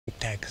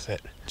insects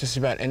that just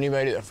about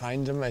anybody that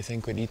finds them, I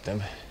think, would eat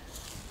them.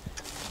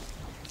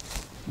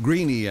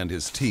 Greenie and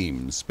his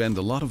team spend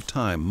a lot of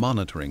time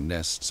monitoring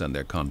nests and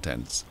their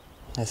contents.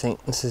 I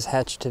think this is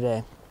hatched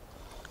today,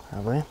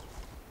 probably.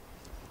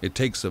 It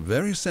takes a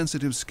very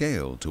sensitive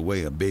scale to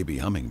weigh a baby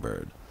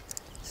hummingbird.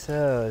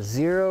 So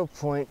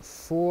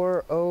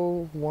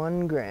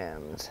 0.401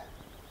 grams.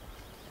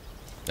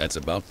 That's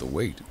about the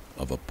weight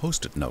of a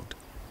Post-it note.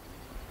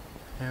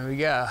 There we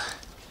go.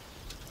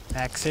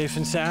 Back safe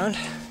and sound.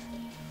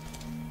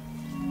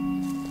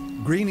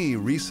 Greenie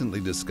recently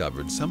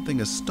discovered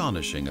something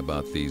astonishing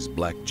about these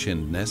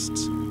black-chinned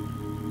nests.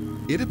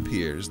 It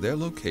appears their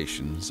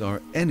locations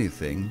are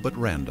anything but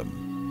random.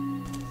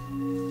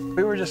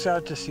 We were just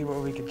out to see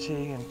what we could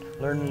see and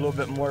learn a little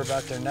bit more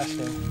about their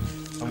nesting.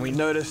 And we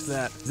noticed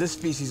that this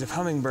species of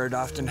hummingbird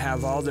often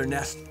have all their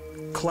nests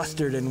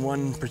clustered in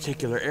one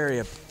particular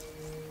area.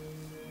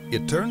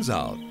 It turns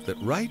out that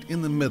right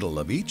in the middle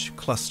of each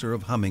cluster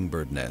of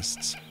hummingbird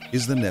nests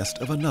is the nest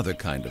of another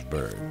kind of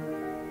bird,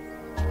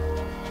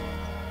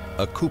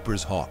 a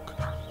Cooper's hawk.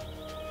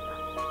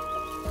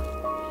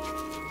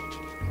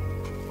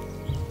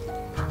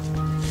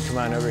 Come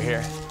on over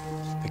here.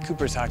 The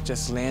Cooper's hawk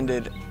just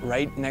landed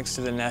right next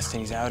to the nest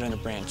and he's out on a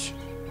branch.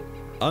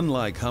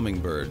 Unlike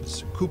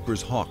hummingbirds,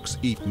 Cooper's hawks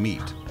eat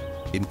meat,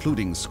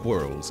 including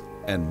squirrels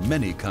and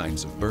many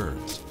kinds of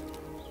birds.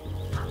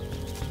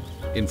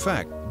 In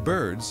fact,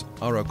 birds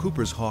are a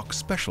Cooper's hawk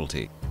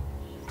specialty.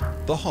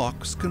 The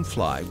hawks can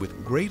fly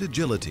with great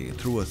agility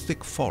through a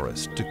thick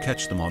forest to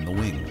catch them on the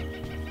wing.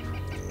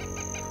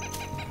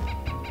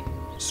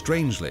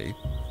 Strangely,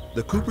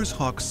 the Cooper's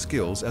hawk's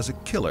skills as a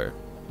killer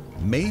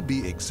may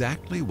be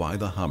exactly why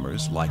the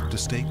hummers like to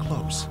stay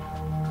close.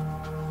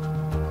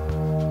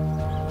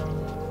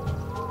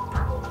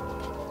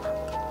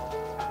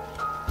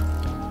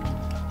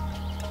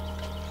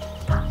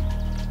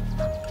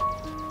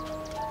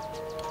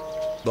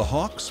 The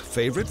hawk's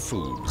favorite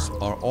foods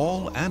are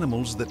all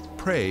animals that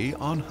prey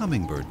on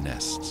hummingbird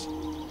nests.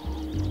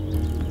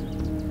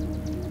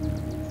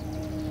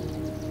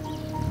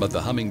 But the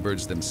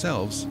hummingbirds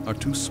themselves are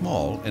too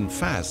small and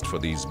fast for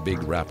these big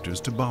raptors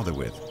to bother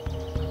with.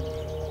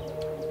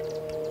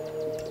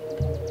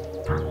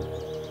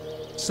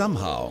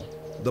 Somehow,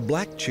 the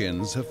black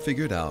chins have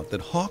figured out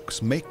that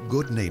hawks make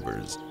good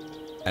neighbors,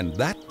 and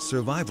that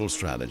survival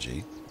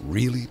strategy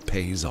really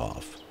pays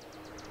off.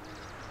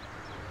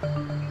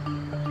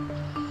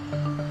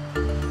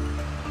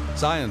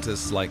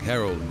 Scientists like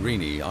Harold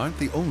Greenie aren't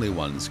the only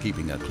ones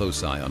keeping a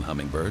close eye on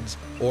hummingbirds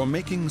or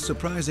making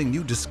surprising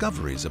new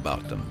discoveries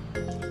about them.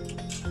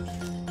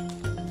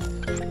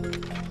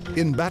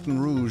 In Baton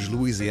Rouge,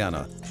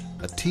 Louisiana,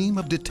 a team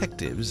of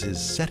detectives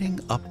is setting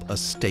up a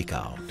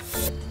stakeout.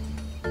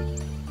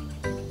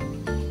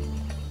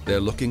 They're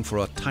looking for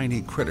a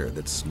tiny critter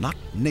that's not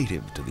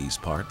native to these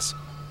parts.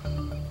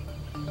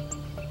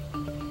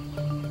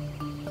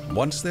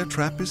 Once their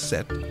trap is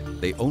set,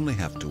 they only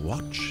have to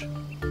watch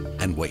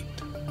and wait.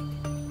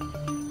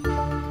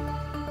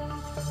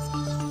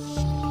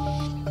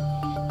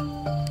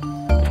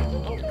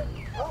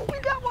 Oh, we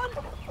got one!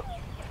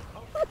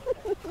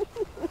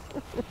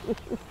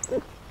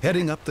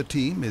 Heading up the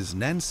team is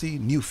Nancy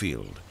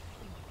Newfield.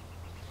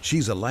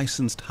 She's a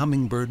licensed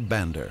hummingbird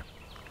bander.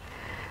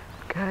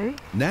 Okay.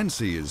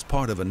 Nancy is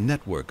part of a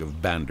network of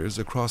banders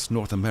across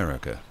North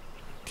America,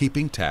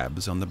 keeping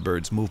tabs on the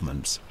bird's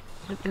movements.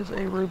 It is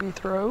a ruby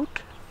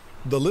throat.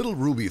 The little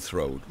ruby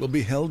throat will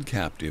be held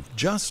captive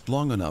just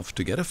long enough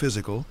to get a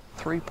physical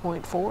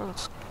 3.4,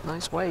 that's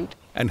nice weight.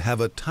 and have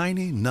a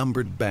tiny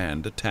numbered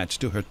band attached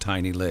to her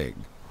tiny leg.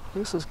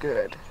 This is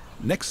good.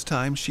 Next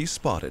time she's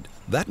spotted,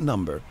 that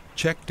number,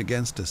 checked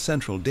against a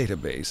central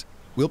database,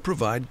 will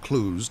provide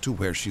clues to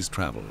where she's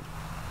traveled.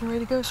 You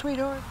ready to go,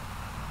 sweetheart?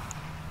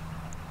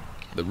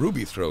 The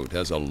ruby throat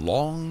has a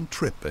long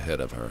trip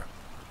ahead of her.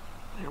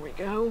 There we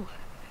go.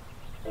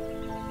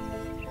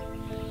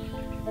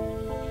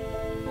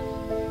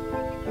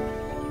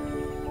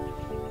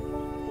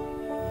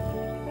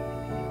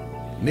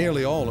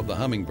 Nearly all of the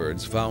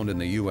hummingbirds found in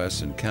the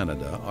US and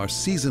Canada are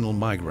seasonal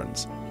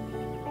migrants,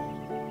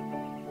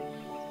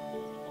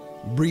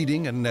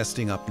 breeding and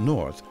nesting up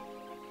north,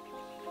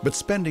 but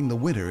spending the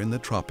winter in the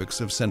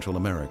tropics of Central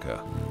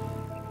America.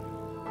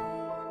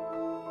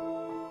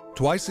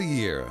 Twice a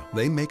year,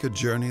 they make a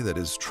journey that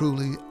is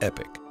truly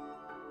epic.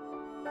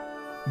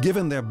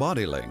 Given their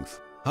body length,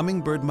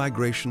 hummingbird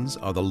migrations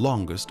are the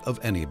longest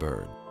of any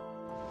bird.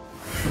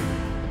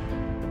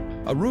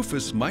 A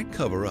rufous might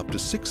cover up to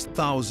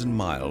 6,000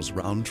 miles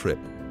round trip,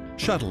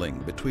 shuttling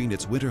between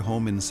its winter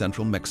home in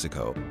central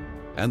Mexico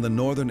and the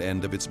northern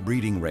end of its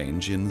breeding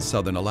range in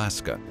southern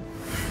Alaska.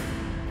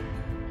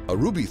 A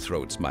ruby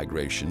throat's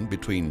migration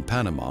between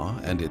Panama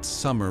and its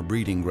summer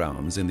breeding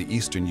grounds in the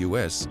eastern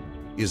US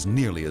is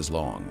nearly as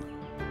long.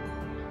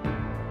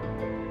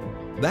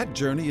 That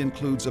journey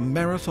includes a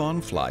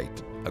marathon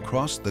flight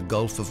across the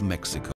Gulf of Mexico.